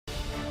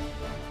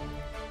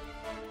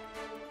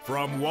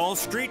From Wall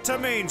Street to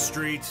Main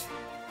Street,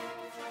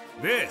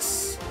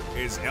 this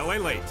is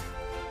LALATE.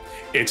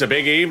 It's a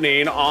big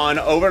evening on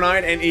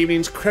overnight and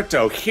evenings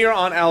crypto here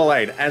on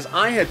LALATE. As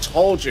I had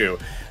told you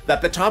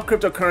that the top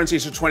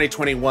cryptocurrencies for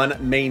 2021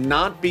 may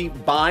not be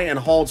buy and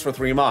holds for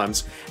 3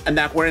 months and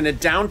that we're in a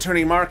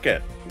downturning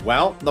market.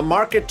 Well, the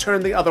market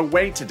turned the other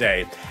way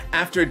today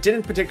after it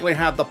didn't particularly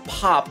have the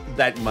pop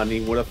that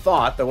money would have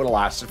thought that would have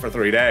lasted for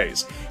 3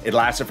 days. It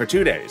lasted for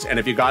 2 days. And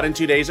if you got in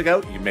 2 days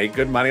ago, you made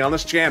good money on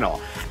this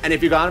channel. And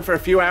if you got in for a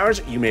few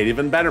hours, you made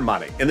even better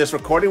money. In this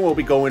recording, we'll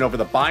be going over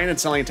the buying and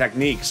selling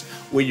techniques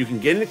where you can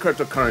get into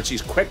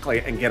cryptocurrencies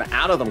quickly and get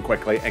out of them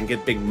quickly and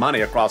get big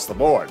money across the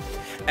board.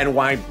 And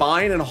why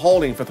buying and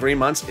holding for 3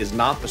 months is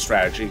not the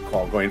strategy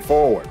call going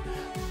forward.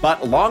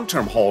 But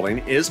long-term holding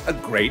is a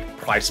great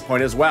price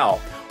point as well.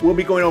 We'll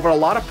be going over a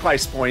lot of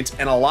price points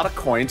and a lot of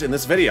coins in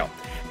this video.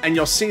 And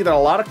you'll see that a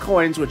lot of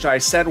coins, which I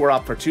said were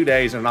up for 2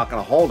 days and are not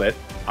going to hold it,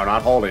 are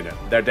not holding it.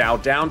 They're now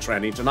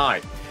downtrending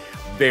tonight.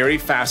 Very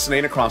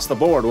fascinating across the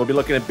board. We'll be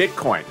looking at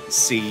Bitcoin.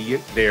 See,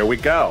 there we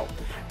go.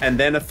 And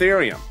then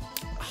Ethereum.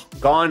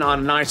 Gone on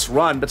a nice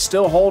run, but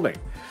still holding.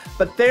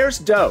 But there's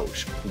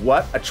Doge.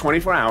 What a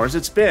 24 hours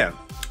it's been.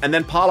 And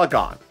then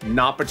Polygon.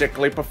 Not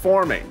particularly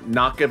performing.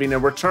 Not giving a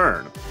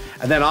return.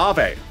 And then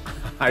Aave.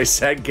 I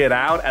said get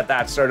out at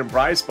that certain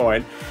price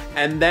point,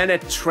 and then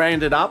it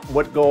trended up.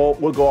 We'll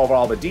go over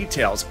all the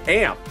details.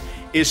 AMP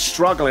is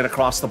struggling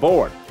across the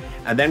board.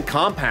 And then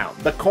Compound,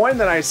 the coin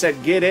that I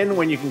said get in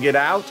when you can get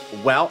out,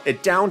 well,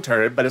 it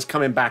downturned, but it's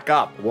coming back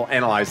up. We'll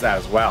analyze that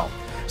as well.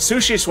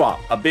 SushiSwap,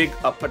 a big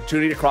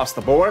opportunity across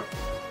the board.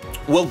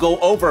 We'll go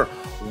over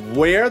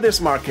where this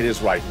market is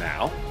right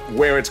now,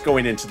 where it's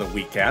going into the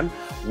weekend,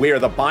 where are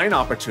the buying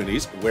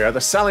opportunities, where are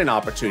the selling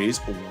opportunities,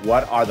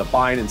 what are the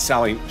buying and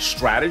selling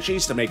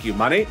strategies to make you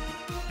money.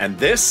 And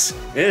this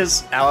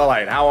is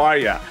LALATE. How are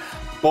you?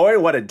 Boy,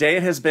 what a day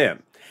it has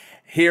been.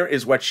 Here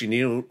is what you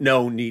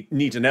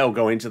need to know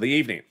going into the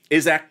evening,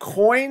 is that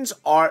coins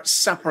are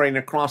separating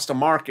across the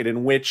market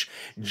in which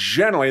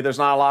generally there's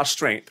not a lot of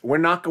strength. We're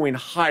not going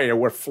higher,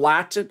 we're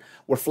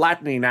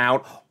flattening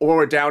out, or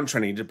we're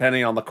downtrending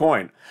depending on the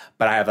coin.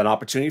 But I have an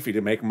opportunity for you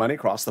to make money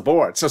across the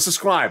board. So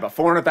subscribe,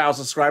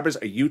 400,000 subscribers,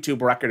 a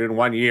YouTube record in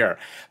 1 year.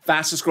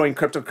 Fastest growing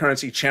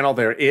cryptocurrency channel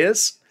there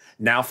is.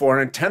 Now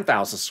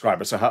 410,000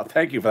 subscribers, so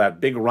thank you for that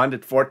big run to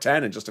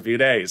 410 in just a few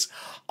days.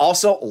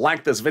 Also,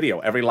 like this video.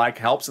 Every like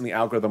helps in the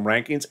algorithm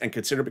rankings, and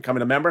consider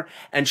becoming a member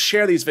and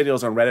share these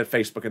videos on Reddit,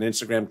 Facebook, and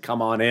Instagram.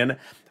 Come on in.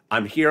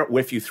 I'm here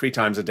with you 3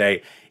 times a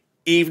day.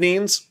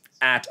 Evenings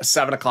at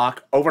 7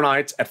 o'clock,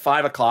 overnights at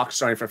 5 o'clock,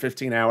 starting for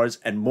 15 hours,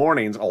 and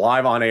mornings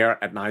live on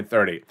air at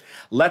 9:30.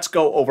 Let's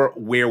go over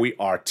where we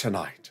are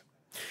tonight.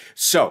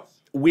 So,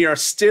 we are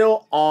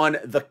still on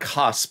the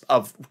cusp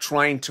of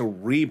trying to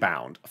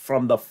rebound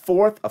from the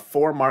 4th of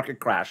 4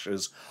 market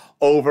crashes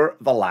over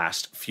the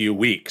last few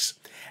weeks.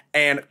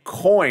 And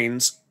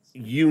coins,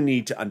 you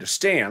need to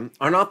understand,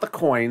 are not the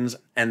coins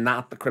and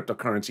not the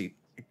cryptocurrency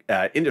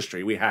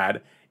industry we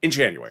had in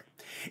January.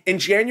 In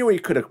January,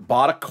 you could have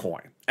bought a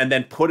coin and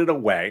then put it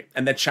away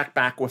and then check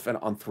back with it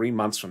on 3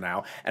 months from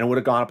now, and it would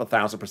have gone up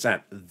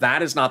 1,000%.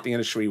 That is not the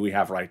industry we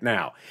have right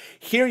now.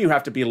 Here you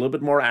have to be a little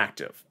bit more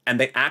active. And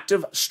the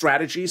active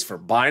strategies for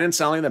buying and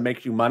selling that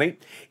make you money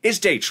is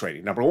day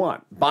trading, number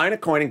 1. Buying a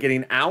coin and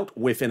getting out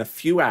within a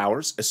few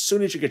hours as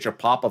soon as you get your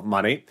pop of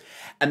money.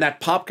 And that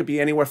pop could be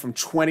anywhere from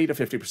 20 to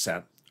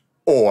 50%.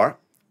 Or,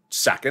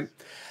 second,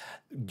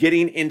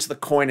 getting into the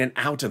coin and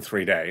out in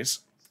 3 days.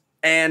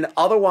 And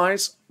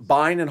otherwise,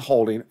 buying and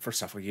holding for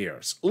several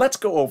years. Let's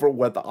go over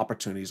what the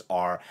opportunities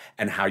are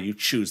and how you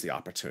choose the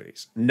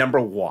opportunities.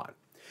 Number 1,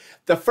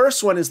 the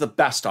first one is the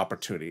best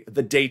opportunity,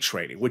 the day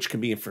trading, which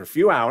can be for a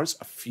few hours,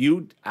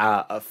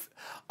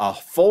 a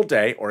full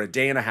day, or a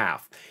day and a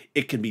half.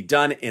 It can be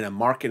done in a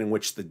market in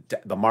which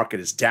the market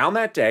is down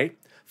that day,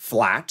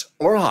 flat,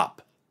 or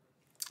up.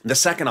 The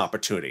second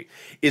opportunity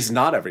is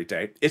not every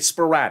day, it's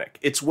sporadic.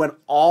 It's when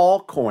all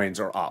coins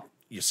are up.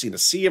 You've seen a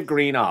sea of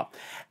green up,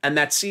 and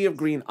that sea of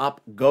green up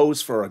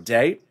goes for a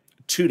day,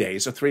 2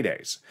 days, or 3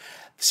 days.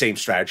 Same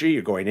strategy,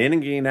 you're going in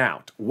and getting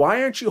out.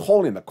 Why aren't you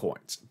holding the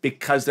coins?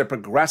 Because they're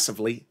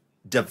progressively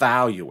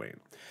devaluing.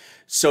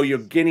 So you're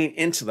getting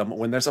into them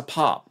when there's a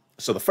pop.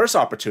 So the first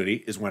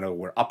opportunity is when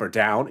we're up or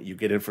down, you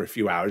get in for a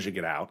few hours, you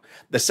get out.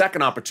 The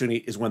second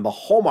opportunity is when the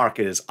whole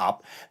market is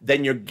up,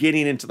 then you're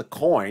getting into the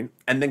coin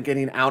and then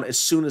getting out as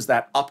soon as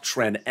that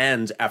uptrend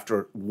ends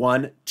after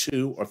 1,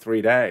 2, or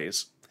 3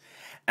 days.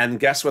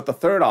 And guess what the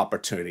third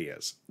opportunity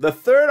is? The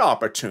third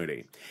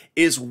opportunity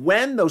is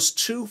when those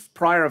 2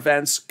 prior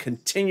events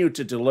continue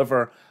to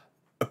deliver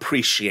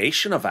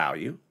appreciation of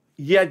value,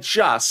 you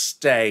just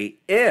stay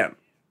in.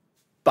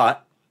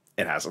 But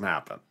it hasn't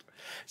happened.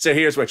 So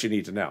here's what you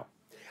need to know.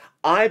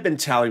 I've been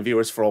telling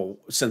viewers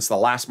since the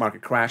last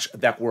market crash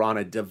that we're on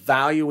a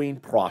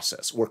devaluing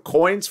process where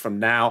coins from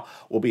now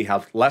will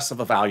have less of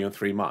a value in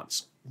 3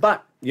 months.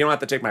 But you don't have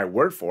to take my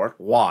word for it.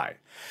 Why?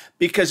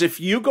 Because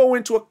if you go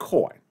into a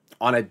coin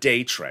on a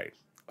day trade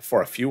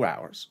for a few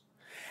hours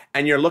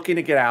and you're looking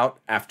to get out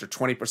after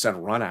 20%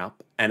 run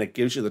up, and it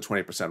gives you the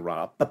 20% run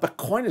up, but the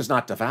coin is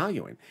not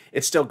devaluing.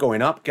 It's still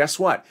going up. Guess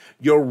what?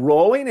 You're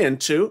rolling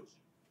into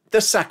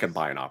the second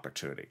buying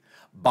opportunity,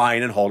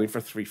 buying and holding for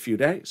few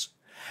days.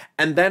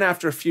 And then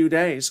after a few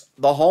days,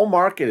 the whole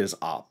market is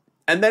up.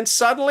 And then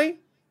suddenly,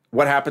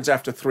 what happens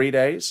after 3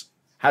 days?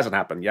 Hasn't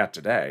happened yet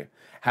today.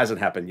 Hasn't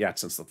happened yet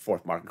since the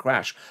fourth market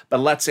crash. But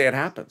let's say it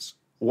happens.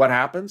 What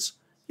happens?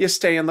 You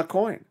stay in the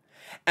coin.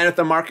 And if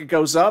the market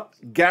goes up,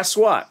 guess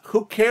what?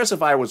 Who cares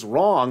if I was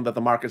wrong that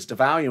the market's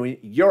devaluing?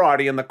 You're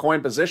already in the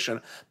coin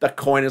position. The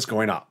coin is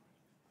going up.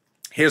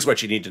 Here's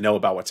what you need to know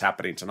about what's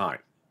happening tonight.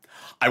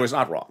 I was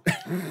not wrong.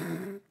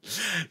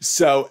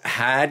 So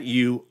had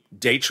you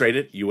day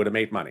traded, you would have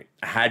made money.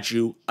 Had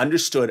you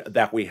understood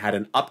that we had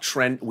an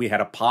uptrend, we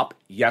had a pop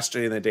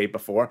yesterday and the day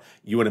before,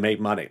 you would have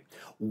made money.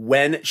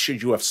 When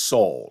should you have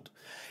sold?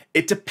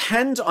 It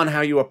depends on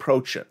how you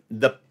approach it.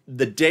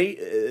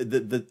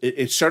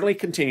 It certainly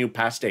continued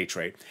past day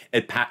trade.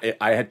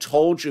 I had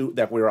told you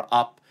that we were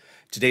up.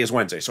 Today is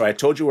Wednesday, so I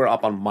told you we were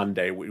up on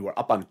Monday. We were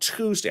up on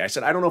Tuesday. I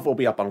said, I don't know if we'll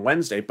be up on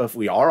Wednesday, but if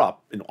we are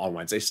up on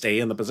Wednesday, stay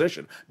in the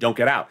position. Don't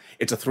get out.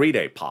 It's a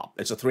 3-day pop.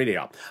 It's a 3-day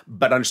up.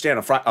 But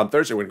understand, on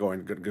Thursday, we're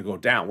going to go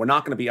down. We're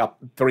not going to be up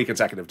 3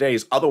 consecutive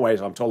days.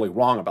 Otherwise, I'm totally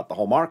wrong about the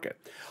whole market.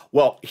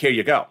 Well, here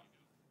you go.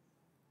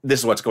 This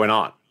is what's going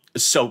on.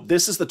 So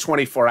this is the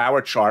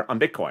 24-hour chart on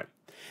Bitcoin.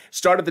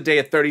 Started the day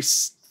at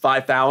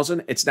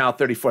 35,000. It's now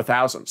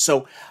 34,000.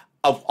 So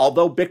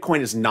although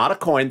Bitcoin is not a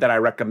coin that I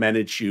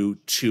recommended you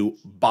to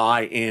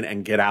buy in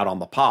and get out on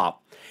the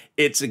pop,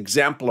 it's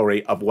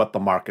exemplary of what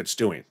the market's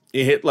doing.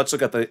 Let's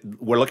look at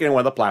we're looking at one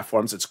of the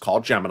platforms. It's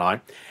called Gemini,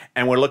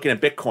 and we're looking at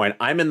Bitcoin.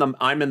 I'm in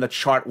the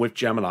chart with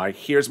Gemini.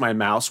 Here's my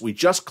mouse. We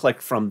just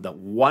clicked from the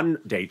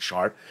 1-day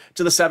chart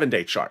to the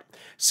 7-day chart.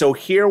 So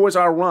here was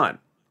our run.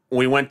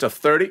 We went to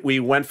 30. We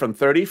went from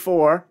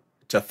 34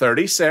 to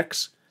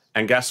 36,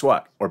 and guess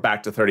what? We're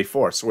back to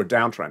 34. So we're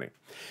downtrending.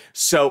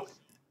 So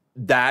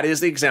that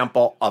is the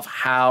example of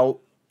how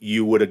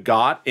you would have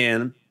got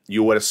in,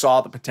 you would have saw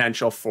the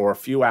potential for a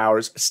few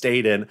hours,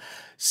 stayed in,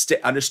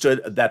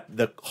 understood that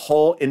the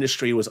whole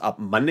industry was up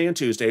Monday and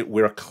Tuesday.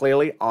 We're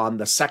clearly on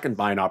the second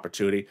buying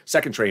opportunity,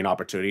 second trading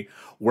opportunity.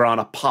 We're on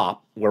a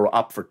pop. We're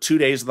up for 2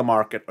 days of the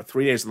market or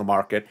 3 days of the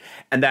market,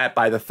 and that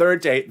by the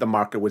third day, the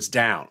market was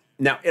down.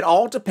 Now, it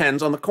all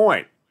depends on the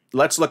coin.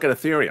 Let's look at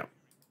Ethereum.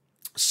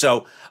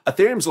 So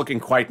Ethereum's looking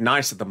quite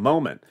nice at the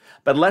moment,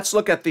 but let's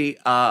look at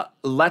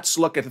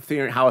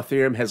Ethereum, how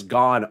Ethereum has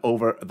gone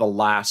over the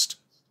last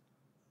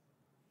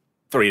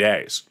 3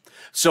 days.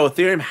 So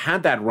Ethereum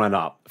had that run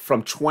up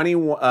from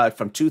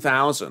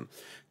 2000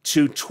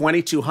 to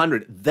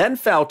 2200, then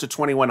fell to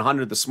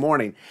 2100 this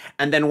morning,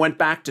 and then went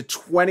back to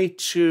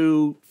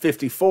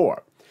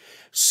 2254.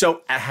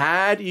 So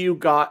had you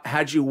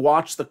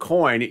watched the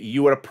coin,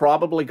 you would have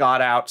probably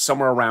got out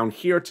somewhere around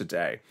here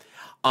today.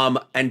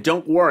 And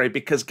don't worry,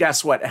 because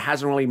guess what? It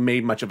hasn't really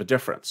made much of a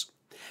difference.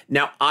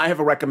 Now, I have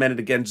recommended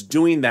against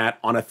doing that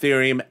on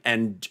Ethereum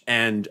and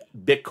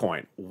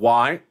Bitcoin.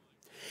 Why?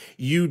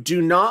 You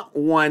do not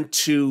want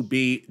to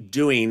be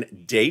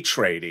doing day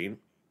trading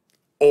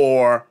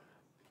or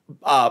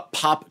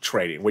pop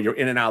trading, where you're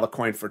in and out of the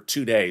coin for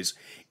 2 days,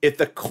 if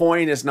the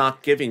coin is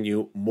not giving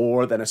you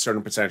more than a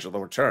certain percentage of the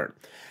return.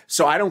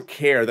 So I don't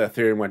care that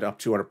Ethereum went up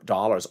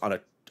 $200 on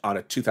a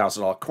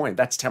 $2,000 coin.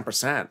 That's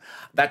 10%.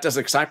 That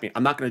doesn't excite me.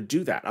 I'm not going to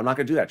do that. I'm not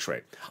going to do that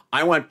trade.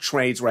 I want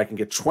trades where I can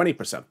get 20%,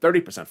 30%,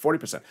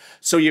 40%.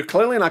 So you're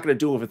clearly not going to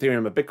do it with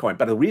Ethereum and Bitcoin.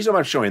 But the reason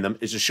I'm showing them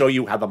is to show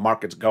you how the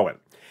market's going.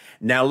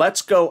 Now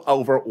let's go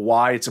over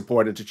why it's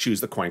important to choose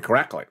the coin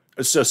correctly.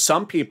 So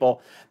some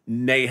people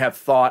may have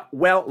thought,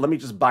 well, let me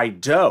just buy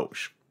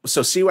Doge.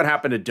 So see what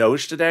happened to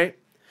Doge today?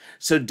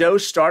 So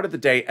Doge started the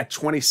day at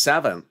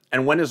 27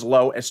 and went as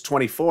low as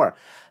 24.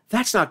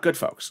 That's not good,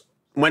 folks.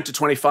 Went to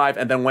 25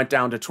 and then went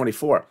down to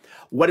 24.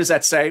 What does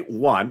that say?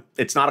 One,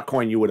 it's not a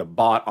coin you would have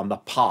bought on the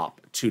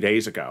pop 2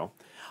 days ago.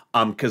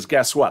 Because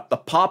guess what? The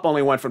pop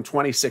only went from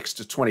 26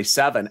 to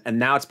 27, and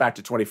now it's back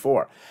to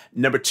 24.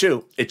 Number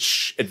two, it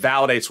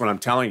validates what I'm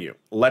telling you.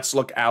 Let's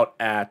look out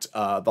at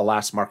the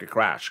last market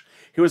crash.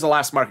 Here was the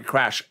last market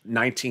crash,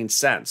 19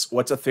 cents.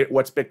 What's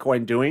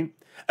Bitcoin doing?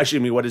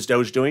 Excuse me, what is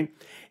Doge doing?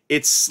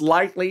 It's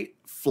slightly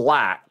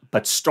flat,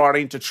 but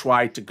starting to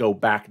try to go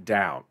back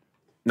down.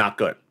 Not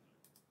good.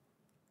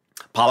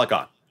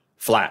 Polygon,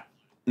 flat.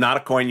 Not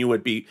a coin you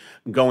would be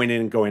going in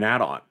and going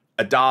out on.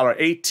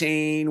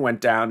 $1.18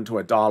 went down to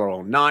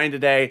 $1.09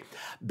 today.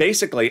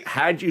 Basically,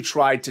 had you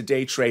tried to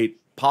day trade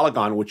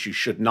Polygon, which you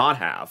should not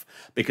have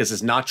because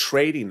it's not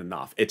trading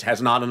enough, it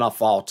has not enough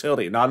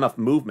volatility, not enough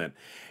movement,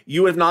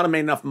 you would not have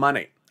made enough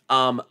money.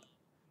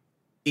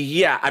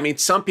 Yeah, I mean,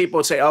 some people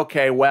would say,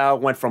 okay, well,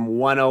 it went from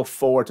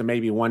 104 to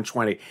maybe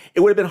 120. It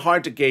would have been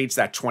hard to gauge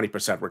that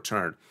 20%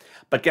 return.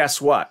 But guess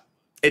what?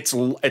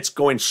 It's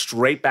going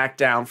straight back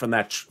down from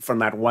that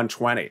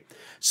 120.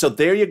 So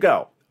there you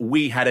go.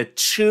 We had a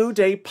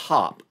 2-day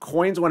pop.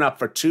 Coins went up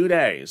for 2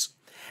 days,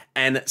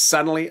 and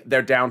suddenly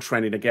they're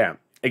downtrending again.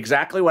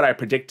 Exactly what I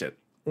predicted.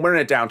 We're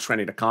in a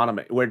downtrending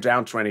economy. We're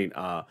downtrending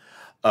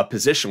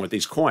position with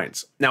these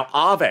coins. Now,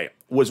 Aave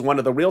was one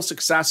of the real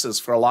successes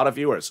for a lot of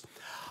viewers.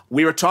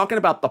 We were talking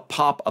about the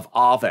pop of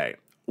Aave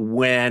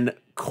when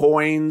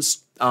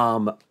coins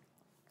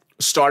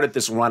started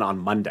this run on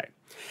Monday.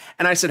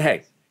 And I said,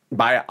 hey,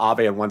 buy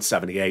Aave at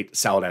 178,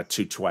 sell it at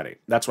 220.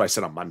 That's what I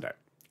said on Monday.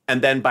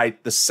 And then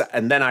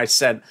I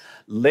said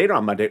later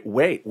on Monday,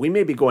 wait, we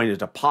may be going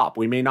into pop.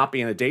 We may not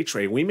be in a day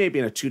trade. We may be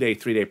in a 2-day,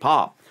 3-day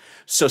pop.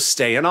 So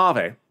stay in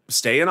Aave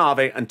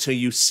until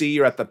you see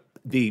you're at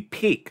the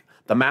peak,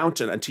 the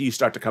mountain, until you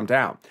start to come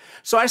down.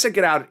 So I said,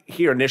 get out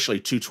here initially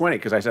 220,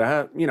 because I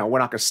said, we're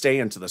not going to stay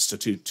into this to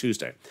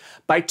Tuesday.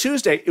 By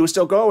Tuesday, it was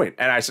still going.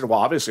 And I said, well,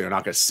 obviously, you're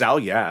not going to sell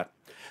yet.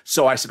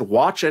 So I said,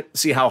 watch it,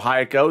 see how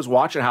high it goes.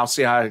 Watch it,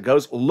 see how it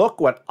goes. Look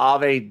what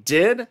Aave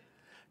did,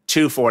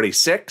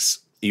 246.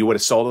 You would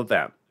have sold it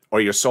then, or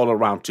you sold it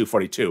around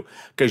 242,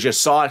 because you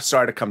saw it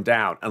start to come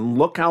down. And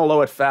look how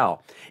low it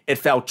fell. It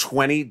fell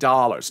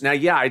 $20. Now,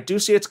 yeah, I do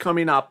see it's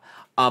coming up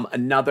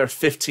another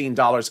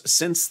 $15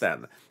 since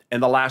then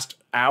in the last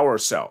hour or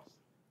so.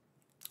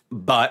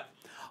 But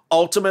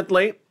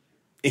ultimately,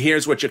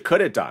 here's what you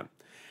could have done.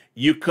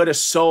 You could have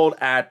sold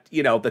at,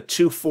 the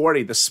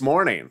 240 this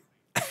morning.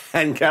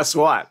 And guess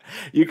what?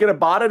 You could have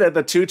bought it at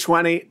the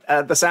 220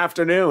 this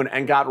afternoon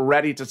and got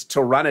ready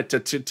to run it to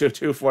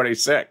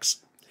 246.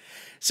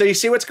 So you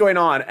see what's going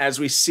on as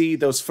we see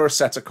those first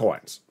sets of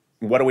coins.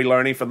 What are we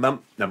learning from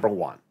them? Number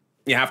one,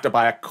 you have to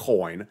buy a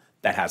coin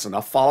that has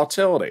enough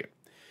volatility.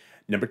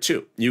 Number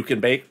two, you can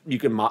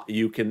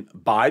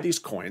buy these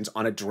coins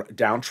on a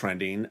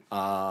downtrending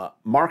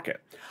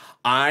market.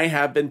 I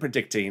have been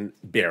predicting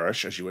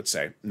bearish, as you would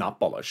say, not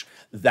bullish,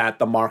 that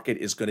the market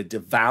is going to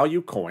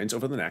devalue coins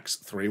over the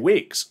next 3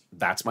 weeks.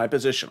 That's my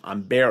position.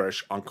 I'm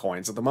bearish on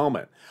coins at the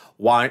moment.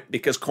 Why?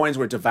 Because coins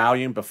were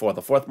devaluing before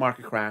the fourth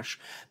market crash.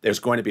 There's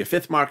going to be a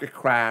fifth market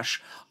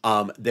crash.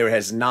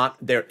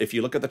 If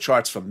you look at the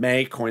charts from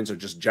May, coins are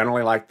just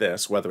generally like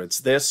this, whether it's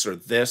this or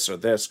this or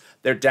this,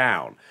 they're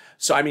down.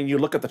 So, I mean, you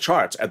look at the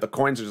charts, and the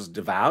coins are just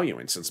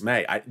devaluing since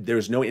May.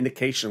 There's no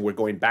indication we're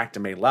going back to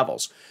May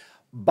levels.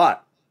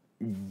 But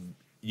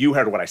you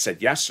heard what I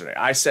said yesterday.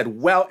 I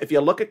said, well, if you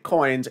look at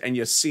coins and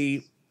you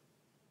see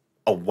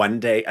a 1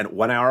 day and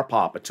 1 hour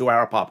pop, a 2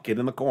 hour pop, get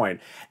in the coin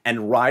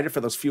and ride it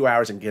for those few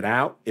hours and get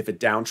out. If it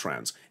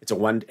downtrends,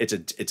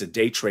 it's a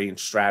day trading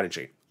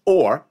strategy.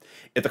 Or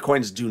if the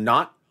coins do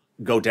not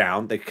go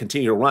down, they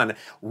continue to run,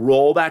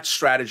 roll that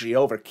strategy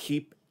over,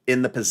 keep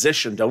in the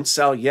position, don't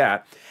sell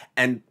yet.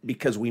 And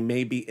because we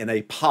may be in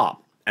a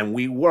pop, and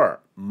we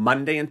were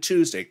Monday and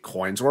Tuesday,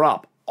 coins were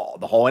up.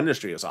 The whole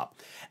industry is up.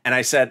 And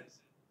I said,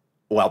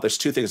 well, there's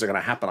two things that are going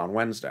to happen on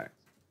Wednesday.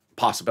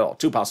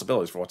 Two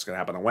possibilities for what's going to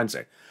happen on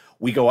Wednesday.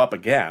 We go up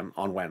again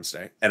on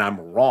Wednesday, and I'm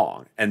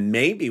wrong. And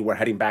maybe we're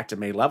heading back to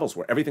May levels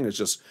where everything is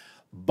just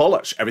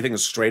bullish. Everything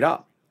is straight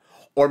up.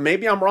 Or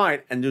maybe I'm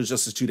right, and it was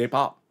just a 2-day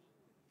pop.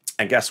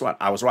 And guess what?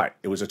 I was right.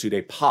 It was a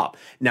 2-day pop.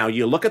 Now,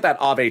 you look at that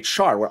Aave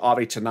chart where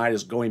Aave tonight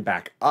is going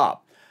back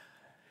up.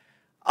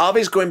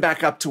 Aave's going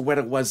back up to what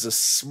it was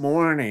this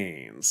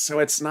morning. So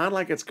it's not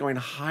like it's going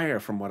higher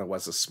from what it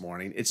was this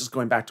morning. It's just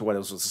going back to what it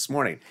was this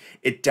morning.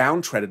 It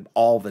downtreaded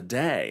all the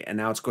day, and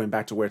now it's going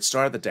back to where it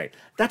started the day.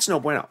 That's no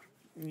bueno.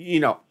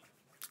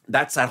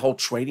 That's that whole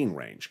trading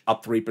range.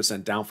 Up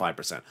 3%, down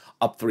 5%.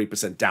 Up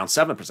 3%, down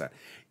 7%.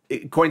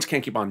 Coins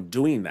can't keep on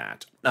doing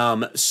that.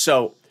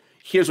 So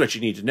here's what you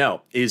need to know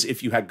is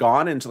if you had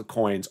gone into the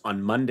coins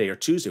on Monday or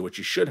Tuesday, which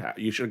you should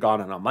have gone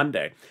in on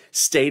Monday,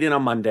 stayed in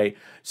on Monday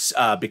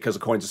because the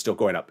coins are still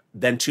going up.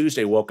 Then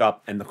Tuesday woke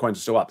up and the coins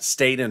are still up,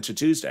 stayed into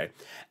Tuesday.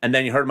 And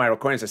then you heard my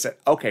recordings. I said,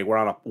 okay, we're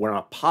on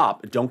a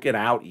pop. Don't get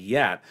out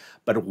yet,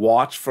 but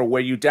watch for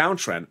where you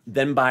downtrend.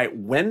 Then by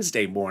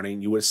Wednesday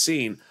morning, you would have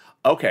seen,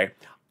 okay,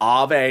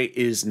 Aave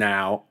is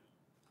now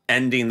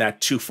ending that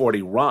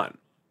 240 run.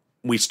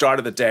 We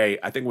started the day,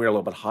 I think we were a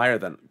little bit higher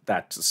than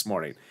that this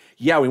morning.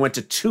 Yeah, we went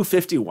to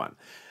 251.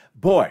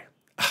 Boy,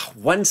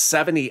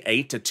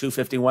 178 to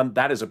 251,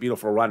 that is a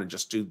beautiful run in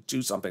just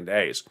two something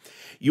days.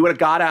 You would have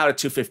got out at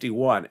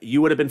 251.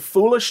 You would have been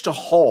foolish to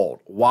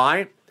hold.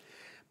 Why?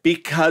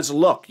 Because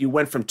look, you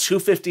went from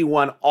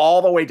 251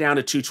 all the way down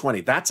to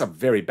 220. That's a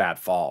very bad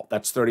fall.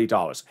 That's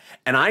 $30.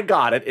 And I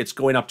got it. It's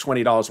going up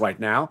 $20 right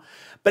now.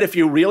 But if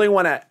you really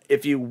want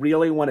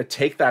to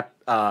take that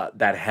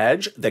that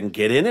hedge, then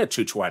get in at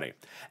 220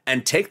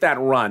 and take that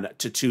run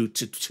to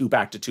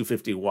back to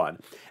 251.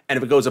 And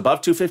if it goes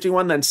above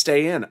 251, then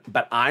stay in.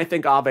 But I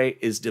think Aave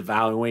is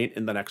devaluing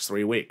in the next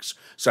 3 weeks,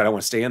 so I don't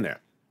want to stay in there.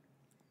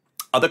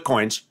 Other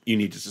coins you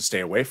need to stay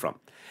away from.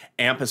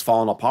 AMP has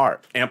fallen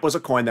apart. AMP was a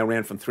coin that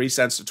ran from 3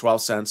 cents to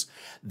 12 cents,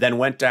 then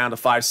went down to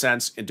 5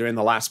 cents during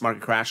the last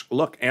market crash.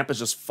 Look, AMP has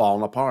just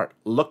fallen apart.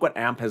 Look what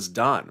AMP has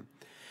done.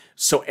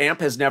 So AMP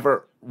has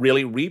never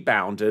really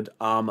rebounded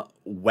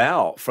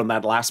well from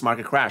that last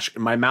market crash.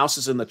 My mouse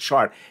is in the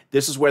chart.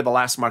 This is where the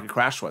last market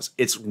crash was.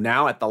 It's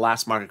now at the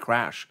last market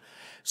crash.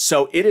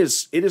 So it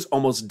is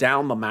almost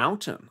down the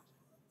mountain.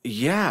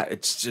 Yeah,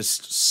 it's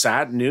just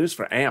sad news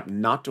for AMP,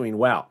 not doing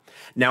well.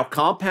 Now,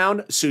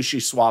 Compound,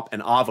 Sushi Swap,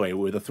 and Aave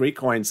were the three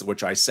coins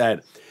which I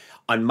said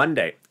On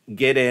Monday,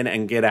 get in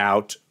and get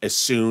out as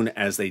soon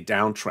as they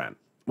downtrend.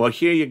 Well,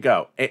 here you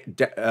go.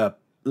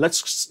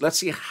 Let's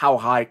see how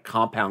high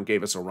Compound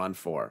gave us a run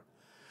for.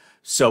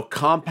 So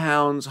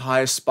Compound's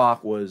highest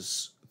spot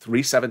was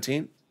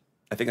 317.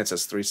 I think it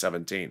says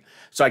 317.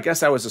 So I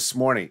guess that was this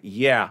morning.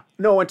 Yeah.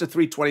 No, it went to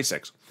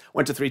 326.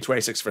 Went to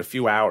 326 for a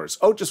few hours.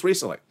 Oh, just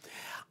recently.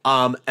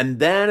 And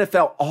then it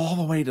fell all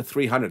the way to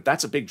 300.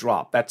 That's a big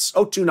drop. That's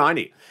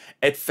 290.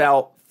 It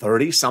fell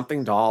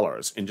 $30-something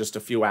in just a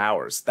few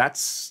hours.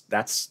 That's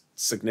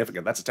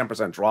significant. That's a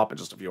 10% drop in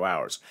just a few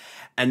hours.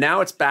 And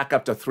now it's back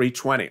up to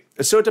 320.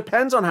 So it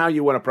depends on how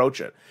you want to approach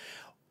it.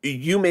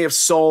 You may have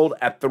sold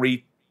at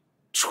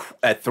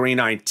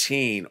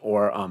 319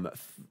 or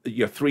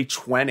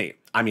 320.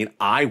 I mean,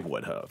 I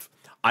would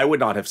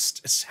not have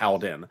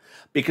held in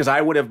because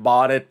I would have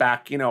bought it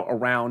back,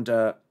 around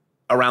the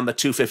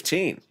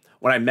 215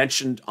 when I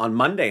mentioned on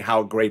Monday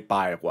how a great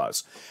buy it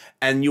was.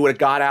 And you would have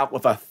got out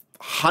with a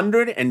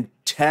 $110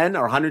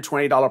 or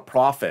 $120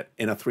 profit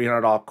in a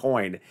 $300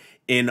 coin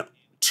in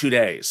 2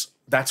 days.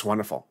 That's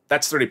wonderful.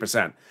 That's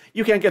 30%.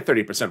 You can't get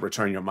 30%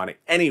 return on your money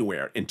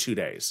anywhere in 2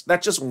 days.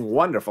 That's just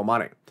wonderful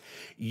money.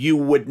 You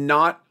would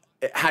not,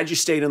 had you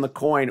stayed in the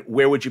coin,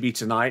 where would you be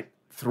tonight?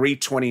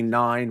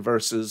 329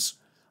 versus,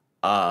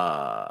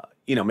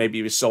 maybe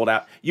you sold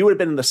out. You would have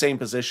been in the same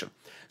position.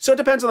 So it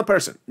depends on the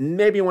person.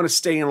 Maybe you want to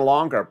stay in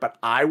longer, but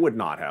I would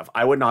not have.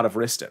 I would not have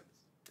risked it.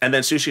 And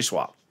then Sushi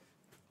Swap.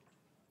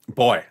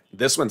 Boy,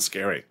 this one's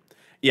scary.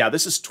 Yeah,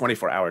 this is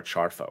 24-hour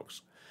chart,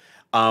 folks.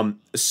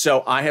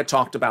 So I had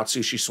talked about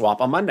Sushi Swap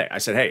on Monday. I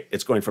said, hey,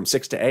 it's going from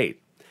 6 to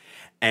 8.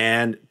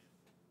 And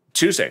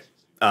Tuesday,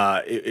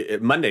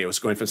 Monday, it was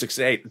going from 6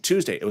 to 8.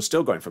 Tuesday, it was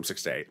still going from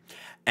 6 to 8.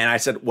 And I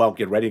said, well,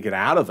 get ready to get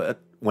out of it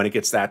when it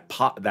gets that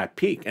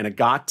peak. And it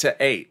got to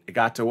 8. It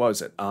got to, what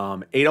was it?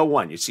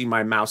 801. You see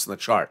my mouse on the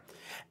chart.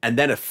 And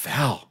then it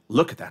fell.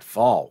 Look at that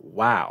fall.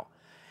 Wow.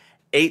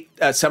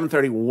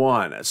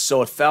 731.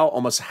 So it fell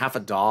almost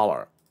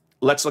 $0.50.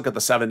 Let's look at the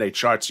 7-day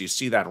charts. You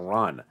see that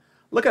run.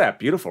 Look at that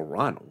beautiful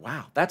run.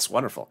 Wow, that's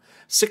wonderful.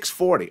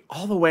 640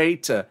 all the way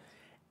to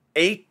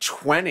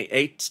 820,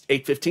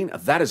 815.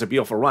 That is a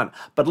beautiful run.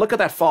 But look at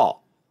that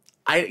fall.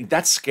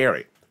 That's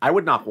scary. I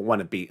would not want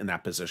to be in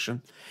that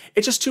position.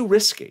 It's just too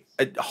risky.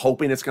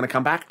 Hoping it's going to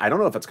come back. I don't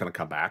know if it's going to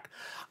come back.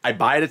 I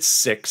buy it at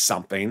 6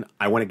 something.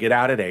 I want to get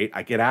out at 8.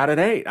 I get out at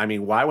 8. I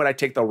mean, why would I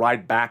take the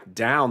ride back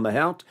down the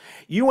hill?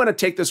 You want to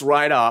take this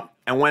ride up,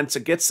 and once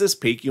it gets this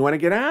peak, you want to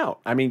get out.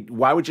 I mean,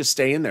 why would you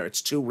stay in there?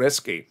 It's too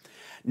risky.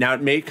 Now,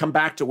 it may come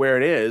back to where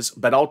it is,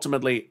 but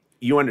ultimately,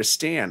 you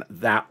understand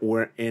that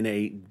we're in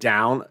a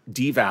down,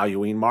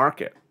 devaluing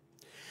market.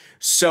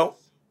 So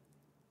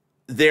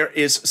there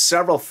is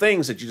several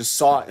things that you just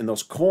saw in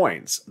those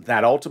coins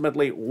that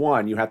ultimately,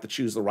 one, you have to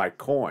choose the right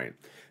coin.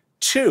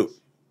 2,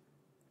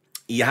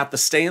 you have to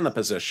stay in the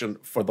position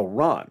for the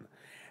run.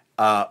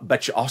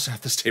 But you also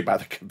have to stay by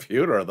the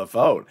computer or the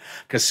phone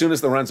because as soon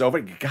as the run's over,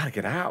 you got to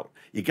get out.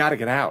 You got to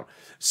get out.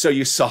 So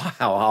you saw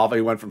how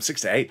Aave went from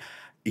 6 to 8.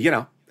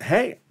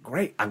 Hey,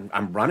 great.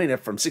 I'm running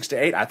it from 6 to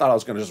 8. I thought I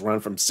was going to just run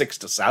from 6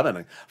 to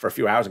 7 for a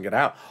few hours and get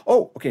out.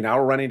 Oh, okay. Now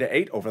we're running to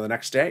 8 over the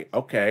next day.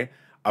 Okay.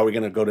 Are we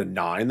going to go to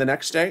 9 the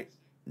next day?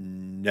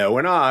 No,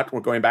 we're not. We're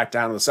going back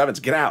down to the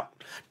 7s. Get out.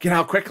 Get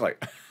out quickly.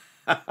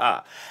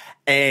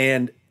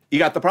 And you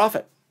got the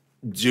profit.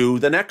 Do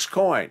the next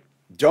coin.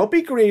 Don't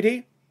be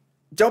greedy.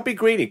 Don't be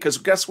greedy because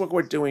guess what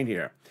we're doing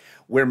here?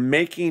 We're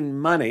making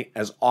money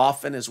as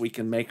often as we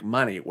can make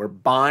money. We're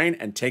buying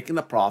and taking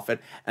the profit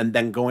and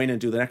then going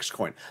and do the next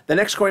coin. The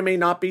next coin may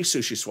not be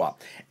Sushi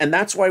Swap. And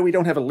that's why we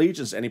don't have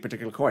allegiance to any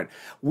particular coin.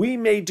 We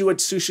may do a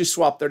Sushi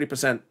Swap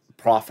 30%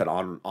 profit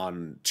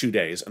on 2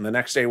 days, and the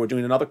next day we're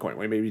doing another coin.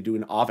 We may be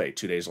doing Aave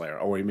 2 days later,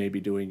 or we may be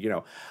doing,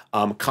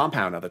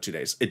 Compound another 2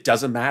 days. It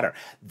doesn't matter.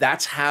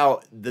 That's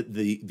how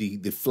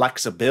the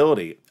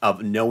flexibility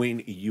of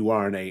knowing you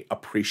are in a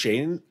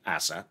appreciating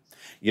asset.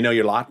 You know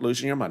you're not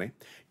losing your money.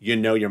 You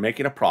know you're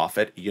making a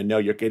profit. You know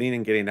you're getting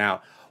in, getting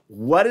out.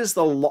 What is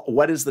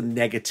the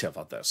negative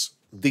of this?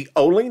 The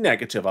only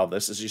negative of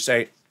this is you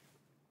say,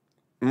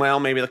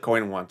 well, maybe the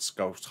coin once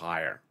goes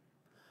higher.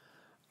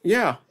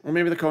 Yeah, well,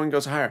 maybe the coin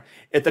goes higher.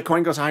 If the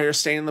coin goes higher,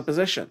 stay in the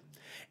position.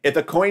 If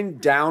the coin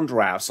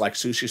downdrafts like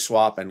Sushi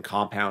Swap and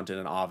Compound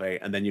and Aave,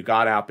 and then you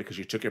got out because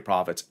you took your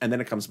profits, and then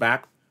it comes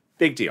back,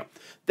 big deal.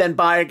 Then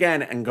buy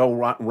again and go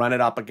run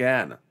it up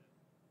again.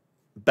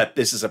 But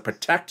this is a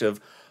protective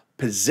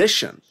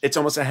position. It's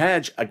almost a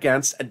hedge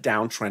against a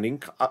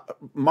downtrending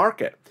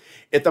market.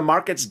 If the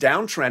market's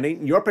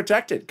downtrending, you're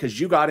protected because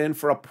you got in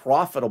for a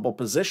profitable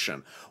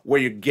position where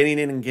you're getting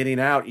in and getting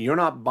out. You're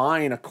not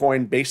buying a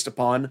coin based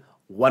upon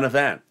one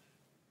event.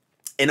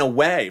 In a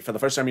way, for the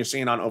first time you're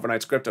seeing on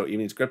Overnight's Crypto,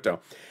 Evening's Crypto,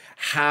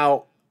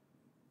 how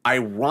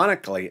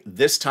ironically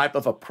this type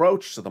of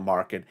approach to the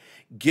market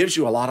gives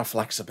you a lot of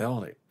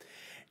flexibility.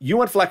 You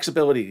want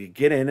flexibility to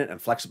get in and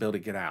flexibility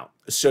to get out.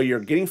 So you're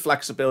getting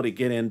flexibility to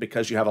get in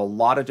because you have a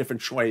lot of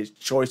different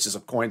choices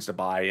of coins to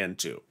buy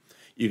into.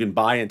 You can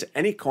buy into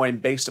any coin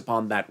based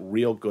upon that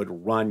real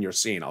good run you're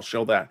seeing. I'll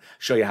show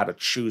you how to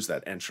choose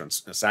that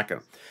entrance in a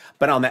second.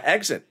 But on the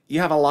exit, you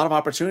have a lot of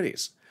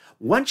opportunities.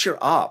 Once you're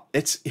up,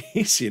 it's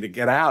easy to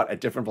get out at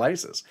different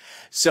places.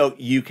 So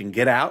you can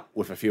get out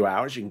with a few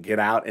hours. You can get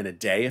out in a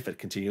day if it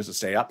continues to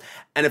stay up.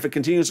 And if it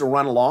continues to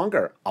run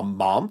longer, a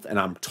month, and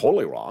I'm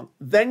totally wrong,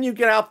 then you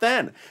get out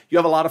then. You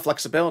have a lot of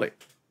flexibility.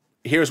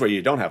 Here's where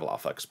you don't have a lot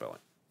of flexibility.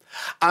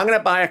 I'm going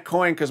to buy a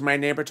coin because my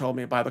neighbor told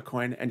me to buy the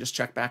coin and just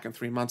check back in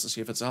 3 months to see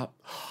if it's up.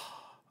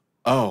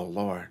 Oh,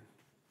 Lord.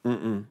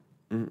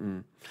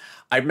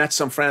 I met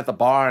some friend at the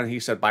bar and he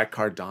said, buy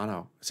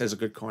Cardano. It says a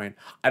good coin.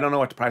 I don't know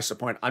what the price of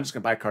the coin. I'm just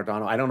going to buy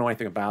Cardano. I don't know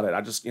anything about it.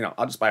 I'll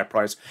just buy a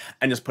price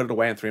and just put it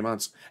away in 3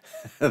 months.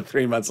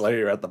 3 months later,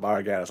 you're at the bar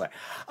again. It's like,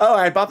 oh,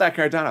 I bought that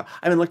Cardano.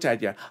 I haven't looked at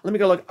it yet. Let me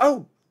go look.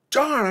 Oh,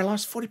 darn, I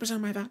lost 40%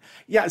 of my value.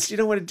 Yes, you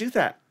don't want to do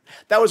that.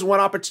 That was one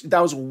opportunity.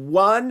 That was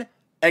one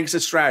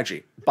exit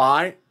strategy.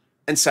 Buy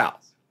and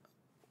sell.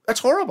 That's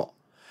horrible.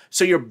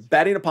 So you're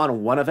betting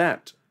upon one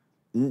event.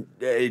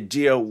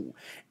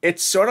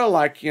 It's sort of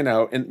like,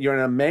 you're in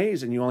a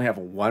maze and you only have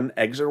one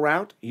exit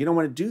route. You don't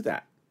want to do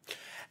that.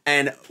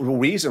 And the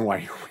reason why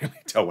you really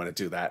don't want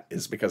to do that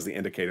is because the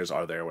indicators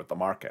are there with the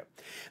market.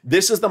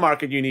 This is the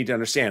market you need to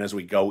understand as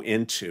we go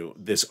into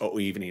this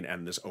evening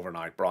and this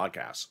overnight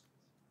broadcast.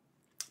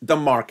 The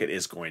market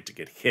is going to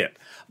get hit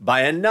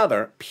by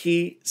another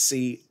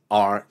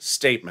PCR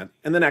statement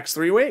in the next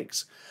 3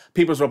 weeks.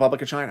 People's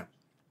Republic of China.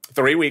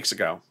 3 weeks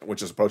ago,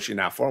 which is approaching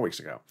now 4 weeks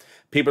ago,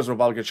 People's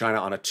Republic of China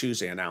on a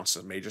Tuesday announced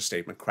a major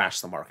statement,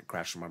 crashed the market,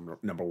 crashed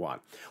number one.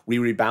 We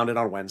rebounded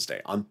on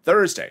Wednesday. On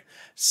Thursday,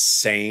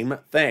 same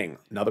thing,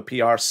 another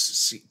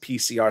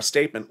PCR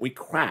statement, we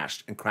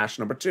crashed and crashed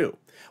number two.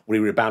 We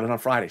rebounded on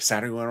Friday.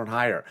 Saturday we went on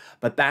higher.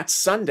 But that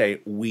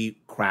Sunday, we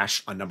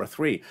crashed on number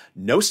three.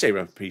 No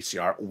statement from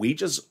PCR. We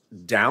just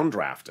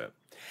downdrafted.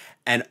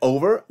 And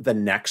over the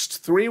next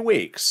 3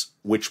 weeks,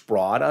 which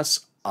brought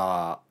us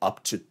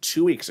up to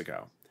 2 weeks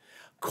ago,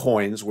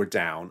 coins were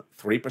down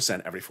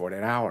 3% every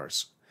 48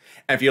 hours.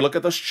 And if you look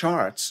at those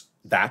charts,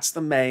 that's the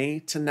May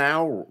to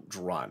now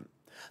run.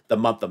 The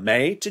month of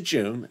May to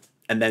June,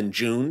 and then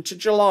June to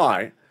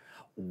July,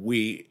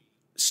 we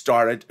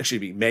started,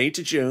 May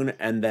to June,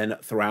 and then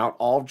throughout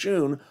all of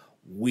June,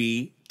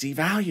 we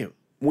devalue.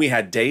 We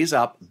had days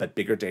up, but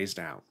bigger days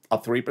down.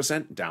 Up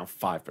 3%, down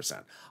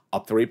 5%.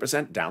 Up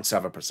 3%, down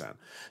 7%.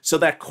 So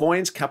that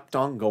coins kept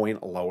on going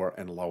lower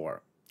and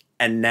lower.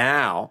 And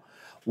now,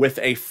 with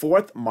a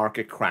fourth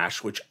market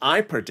crash, which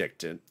I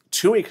predicted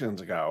 2 weeks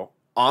ago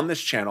on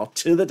this channel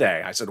to the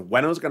day, I said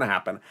when it was going to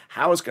happen,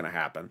 how it was going to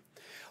happen.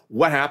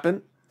 What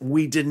happened?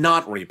 We did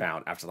not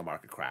rebound after the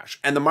market crash.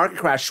 And the market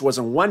crash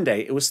wasn't 1 day,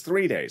 it was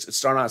 3 days. It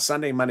started on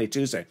Sunday, Monday,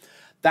 Tuesday.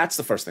 That's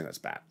the first thing that's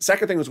bad.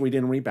 Second thing was we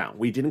didn't rebound.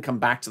 We didn't come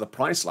back to the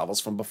price levels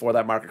from before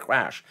that market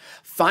crash.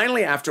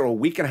 Finally, after a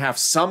week and a half,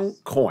 some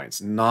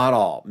coins, not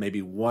all,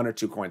 maybe 1 or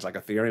 2 coins like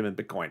Ethereum and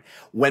Bitcoin,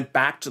 went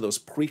back to those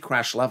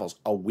pre-crash levels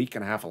a week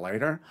and a half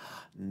later.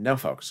 No,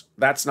 folks,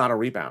 that's not a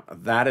rebound.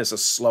 That is a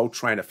slow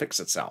trying to fix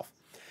itself.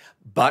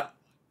 But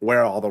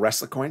where are all the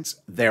rest of the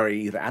coins? They're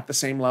either at the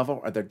same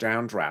level or they're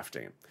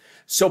downdrafting.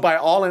 So by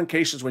all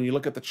indications, when you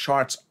look at the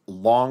charts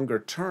longer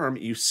term,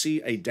 you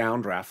see a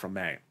downdraft from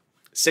May,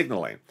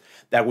 signaling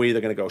that we're either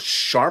going to go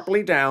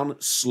sharply down,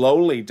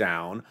 slowly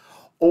down,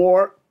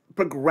 or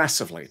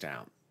progressively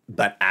down.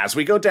 But as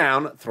we go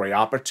down, 3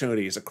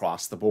 opportunities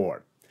across the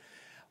board.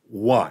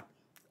 1,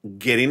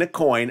 getting a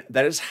coin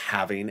that is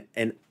having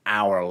an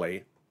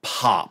hourly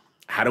pop.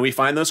 How do we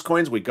find those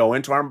coins? We go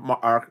into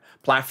our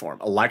platform,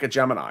 like a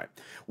Gemini.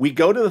 We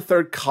go to the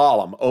third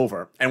column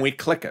over, and we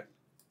click it.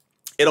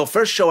 It'll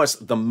first show us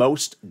the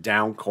most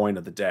down coin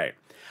of the day.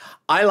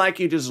 I like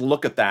you to just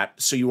look at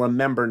that so you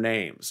remember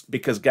names,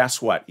 because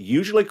guess what?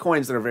 Usually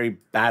coins that are very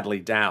badly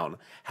down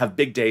have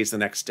big days the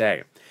next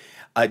day.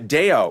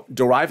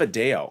 Deriva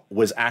Deo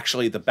was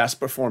actually the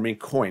best performing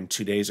coin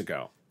 2 days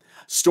ago.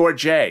 Store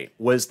J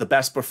was the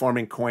best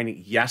performing coin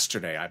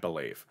yesterday, I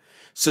believe.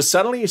 So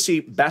suddenly you see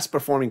best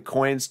performing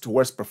coins to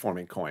worst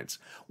performing coins,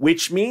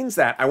 which means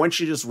that I want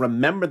you to just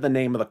remember the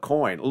name of the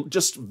coin.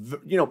 Just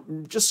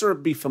sort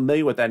of be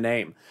familiar with that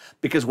name,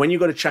 because when you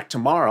go to check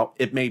tomorrow,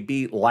 it may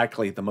be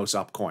likely the most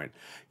up coin.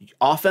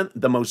 Often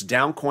the most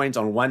down coins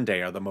on 1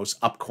 day are the most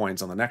up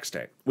coins on the next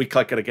day. We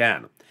click it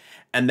again.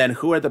 And then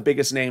who are the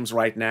biggest names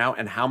right now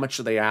and how much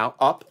are they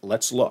up?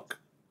 Let's look.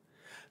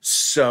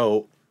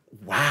 So,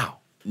 wow.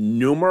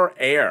 Numer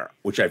Air,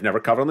 which I've never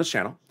covered on this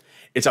channel.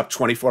 It's up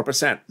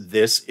 24%.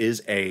 This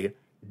is a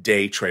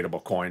day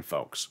tradable coin,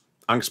 folks.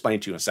 I'll explain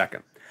to you in a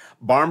second.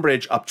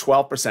 Barnbridge up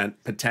 12%,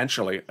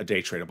 potentially a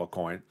day tradable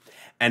coin.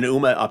 And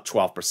UMA up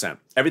 12%.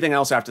 Everything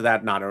else after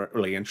that, not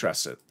really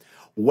interested.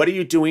 What are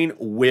you doing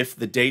with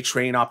the day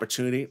trading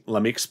opportunity?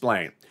 Let me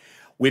explain.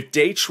 With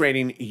day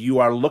trading, you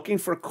are looking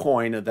for a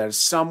coin that is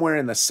somewhere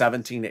in the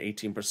 17 to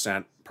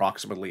 18%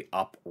 approximately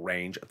up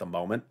range at the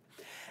moment.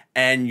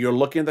 And you're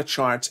looking at the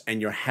charts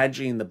and you're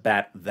hedging the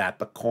bet that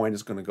the coin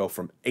is going to go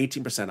from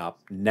 18%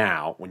 up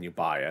now when you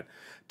buy it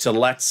to,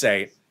 let's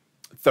say,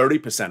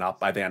 30%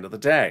 up by the end of the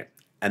day.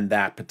 and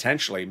that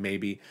potentially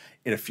maybe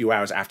in a few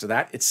hours after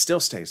that, it still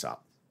stays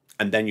up.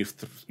 And then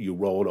you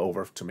roll it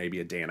over to maybe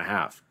a day and a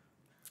half.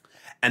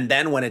 And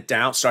then when it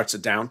starts a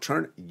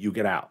downturn, you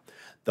get out.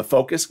 The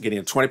focus, getting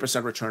a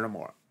 20% return or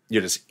more.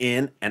 You're just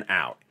in and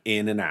out,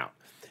 in and out.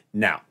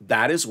 Now,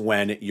 that is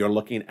when you're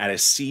looking at a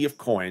sea of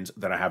coins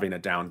that are having a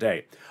down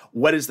day.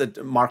 What is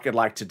the market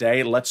like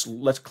today? Let's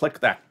click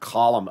that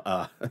column.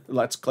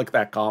 Let's click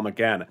that column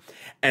again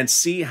and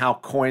see how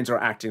coins are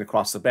acting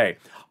across the bay.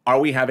 Are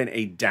we having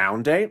a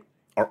down day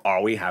or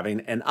are we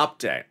having an up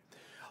day?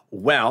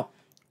 Well,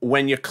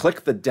 when you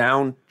click the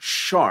down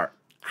chart,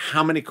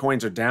 how many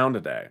coins are down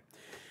today?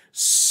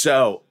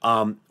 So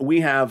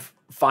we have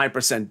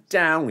 5%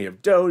 down, we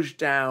have Doge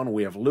down,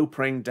 we have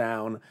Loopring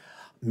down,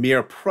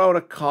 Mirror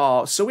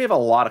Protocol. So we have a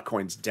lot of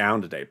coins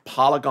down today.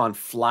 Polygon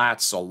flat,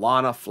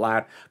 Solana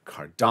flat,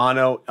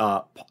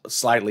 Cardano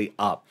slightly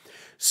up.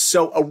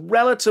 So a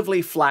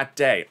relatively flat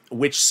day,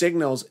 which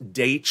signals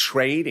day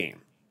trading.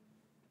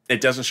 It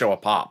doesn't show a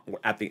pop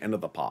at the end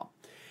of the pop.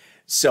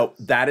 So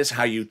that is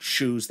how you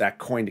choose that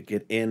coin to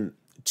get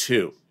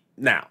into.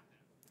 Now,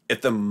 if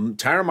the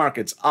entire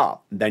market's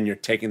up, then you're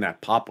taking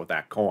that pop with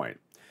that coin.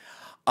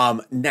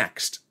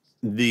 Next,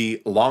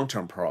 the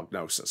long-term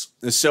prognosis.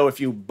 So if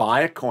you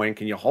buy a coin,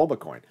 can you hold the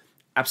coin?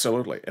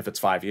 Absolutely, if it's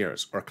 5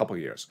 years or a couple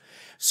of years.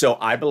 So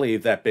I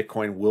believe that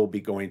Bitcoin will be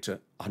going to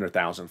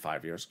 100,000 in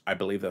 5 years. I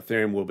believe that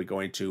Ethereum will be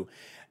going to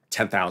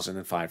 10,000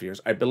 in 5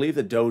 years. I believe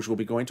that Doge will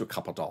be going to a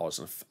couple dollars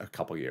in a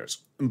couple years.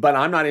 But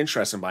I'm not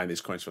interested in buying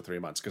these coins for 3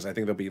 months because I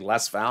think there'll be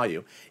less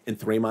value in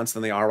 3 months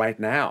than they are right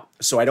now.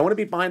 So I don't want to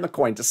be buying the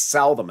coin to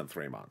sell them in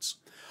 3 months.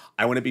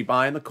 I want to be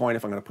buying the coin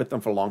if I'm going to put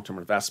them for long-term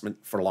investment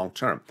for long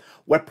term.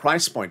 What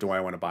price point do I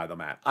want to buy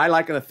them at? I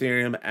like an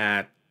Ethereum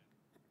at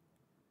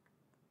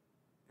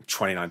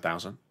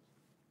 29,000.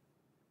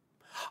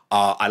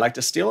 I like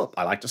to steal it.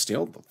 I like to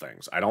steal the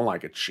things. I don't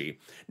like it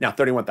cheap. Now,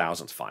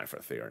 31,000 is fine for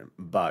Ethereum,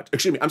 but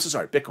excuse me, I'm so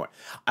sorry, Bitcoin.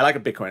 I like a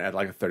Bitcoin at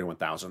like a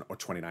 31,000 or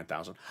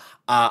 29,000.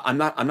 I'm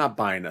not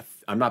buying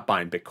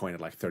Bitcoin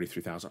at like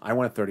 33,000. I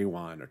want a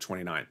 31 or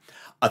 29.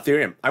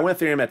 Ethereum. I want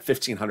Ethereum at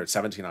 1,500,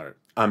 1,700.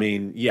 I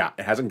mean, yeah,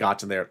 it hasn't got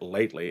to there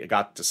lately. It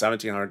got to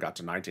 1,700, got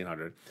to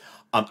 1,900.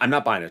 I'm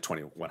not buying it at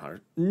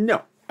 2,100.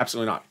 No,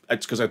 absolutely not.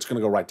 It's because it's going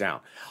to go right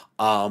down.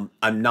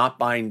 I'm not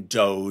buying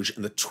Doge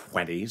in the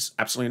 20s.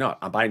 Absolutely not.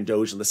 I'm buying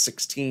Doge in the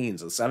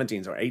 16s, or the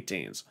 17s, or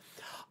 18s.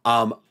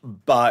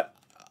 But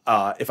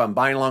if I'm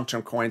buying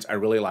long-term coins, I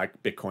really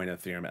like Bitcoin and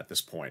Ethereum at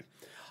this point.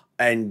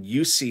 And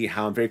you see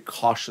how I'm very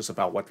cautious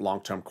about what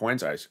long-term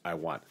coins I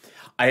want.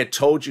 I had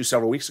told you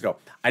several weeks ago,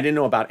 I didn't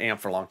know about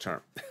AMP for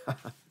long-term.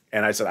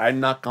 And I said, I'm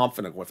not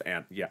confident with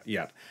AMP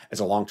yet as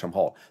a long-term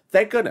hold.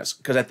 Thank goodness,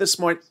 because at this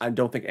point, I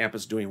don't think AMP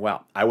is doing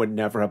well. I would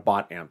never have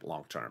bought AMP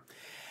long-term.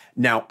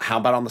 Now, how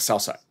about on the sell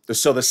side?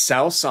 So the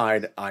sell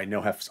side, I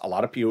know have a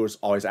lot of viewers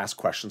always ask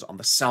questions on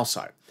the sell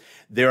side.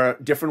 There are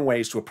different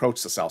ways to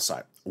approach the sell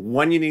side.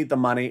 One, you need the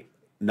money.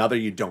 Another,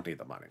 you don't need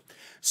the money.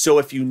 So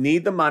if you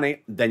need the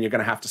money, then you're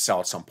going to have to sell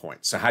at some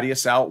point. So how do you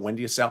sell? When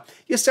do you sell?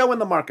 You sell when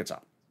the market's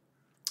up.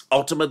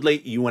 Ultimately,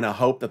 you want to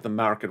hope that the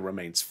market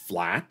remains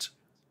flat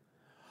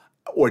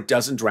or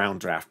doesn't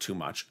draft too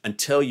much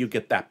until you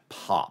get that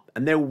pop.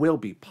 And there will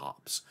be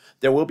pops.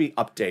 There will be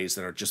up days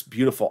that are just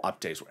beautiful up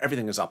days where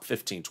everything is up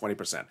 15,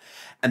 20%.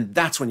 And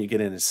that's when you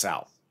get in and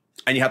sell.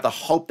 And you have to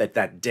hope that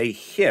that day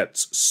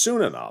hits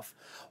soon enough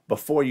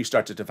before you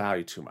start to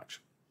devalue too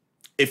much.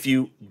 If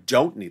you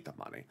don't need the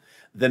money,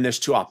 then there's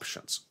two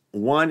options.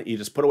 One, you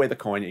just put away the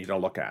coin and you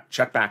don't look at it.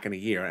 Check back in a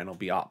year and it'll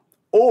be up.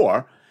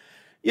 Or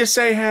you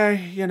say,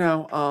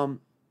 hey,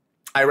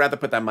 I'd rather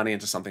put that money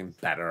into something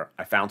better.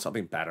 I found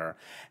something better,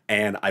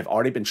 and I've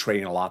already been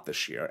trading a lot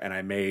this year, and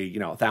I made,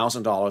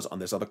 $1,000 on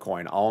this other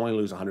coin. I'll only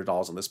lose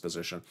 $100 on this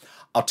position.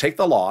 I'll take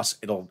the loss.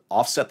 It'll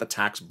offset the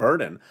tax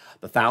burden,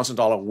 the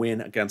 $1,000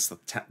 win against the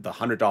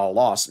 $100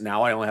 loss.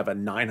 Now I only have a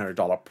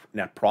 $900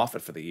 net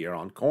profit for the year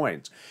on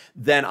coins.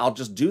 Then I'll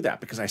just do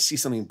that because I see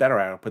something better.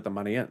 I'll put the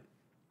money in.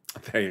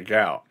 There you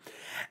go.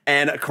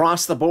 And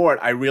across the board,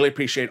 I really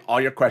appreciate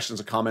all your questions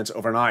and comments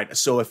overnight.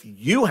 So if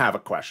you have a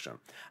question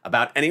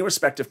about any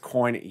respective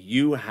coin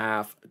you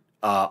have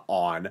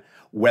on,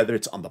 whether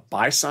it's on the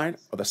buy side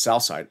or the sell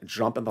side,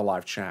 jump in the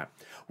live chat.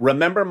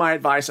 Remember, my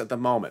advice at the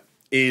moment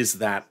is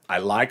that I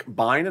like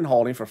buying and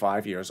holding for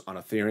 5 years on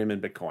Ethereum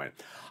and Bitcoin.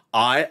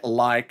 I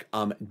like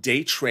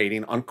day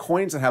trading on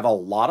coins that have a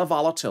lot of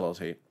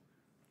volatility,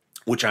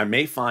 which I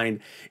may find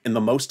in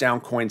the most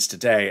down coins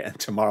today, and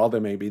tomorrow there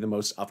may be the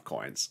most up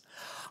coins.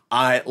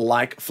 I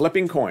like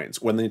flipping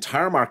coins when the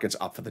entire market's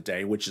up for the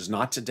day, which is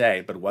not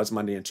today, but was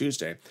Monday and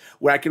Tuesday,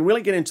 where I can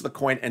really get into the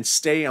coin and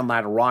stay on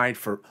that ride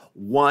for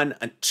 1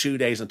 and 2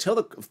 days until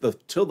the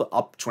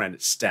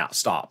uptrend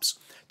stops.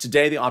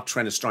 Today, the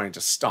uptrend is starting to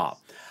stop.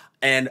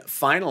 And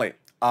finally,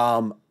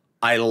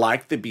 I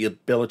like the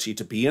ability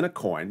to be in a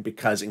coin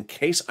because in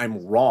case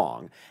I'm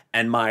wrong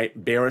and my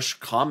bearish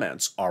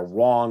comments are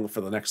wrong for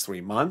the next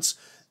 3 months,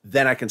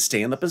 then I can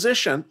stay in the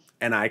position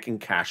and I can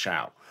cash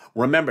out.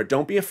 Remember,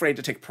 don't be afraid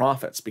to take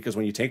profits because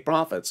when you take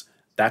profits,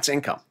 that's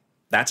income.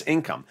 That's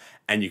income.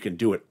 And you can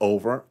do it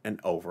over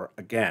and over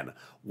again.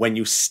 When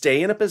you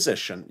stay in a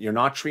position, you're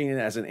not treating it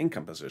as an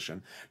income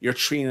position. You're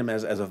treating it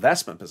as an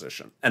investment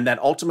position. And then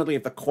ultimately,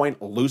 if the coin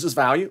loses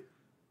value,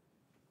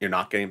 you're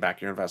not getting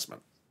back your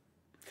investment.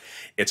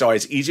 It's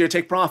always easier to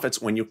take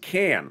profits when you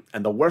can.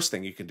 And the worst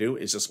thing you can do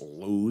is just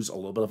lose a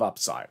little bit of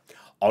upside.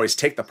 Always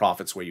take the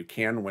profits where you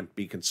can, when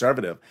be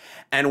conservative.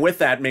 And with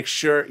that, make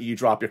sure you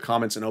drop your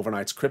comments in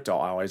Overnight's Crypto.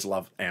 I always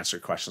love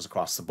answering questions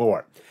across the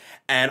board.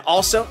 And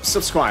also,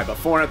 subscribe. At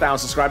 400,000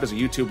 subscribers, a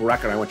YouTube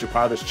record. I want you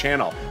part of this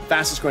channel.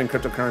 Fastest growing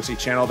cryptocurrency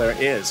channel there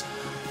is.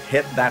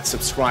 Hit that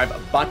subscribe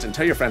button.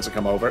 Tell your friends to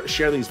come over.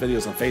 Share these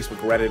videos on Facebook,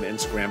 Reddit, and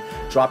Instagram.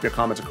 Drop your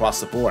comments across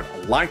the board.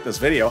 Like this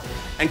video,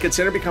 and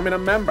consider becoming a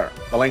member.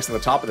 The link's at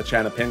the top of the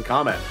channel, pinned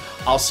comment.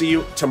 I'll see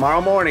you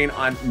tomorrow morning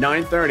on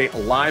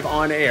 9:30, live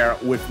on air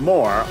with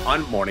more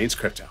on Morning's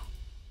Crypto.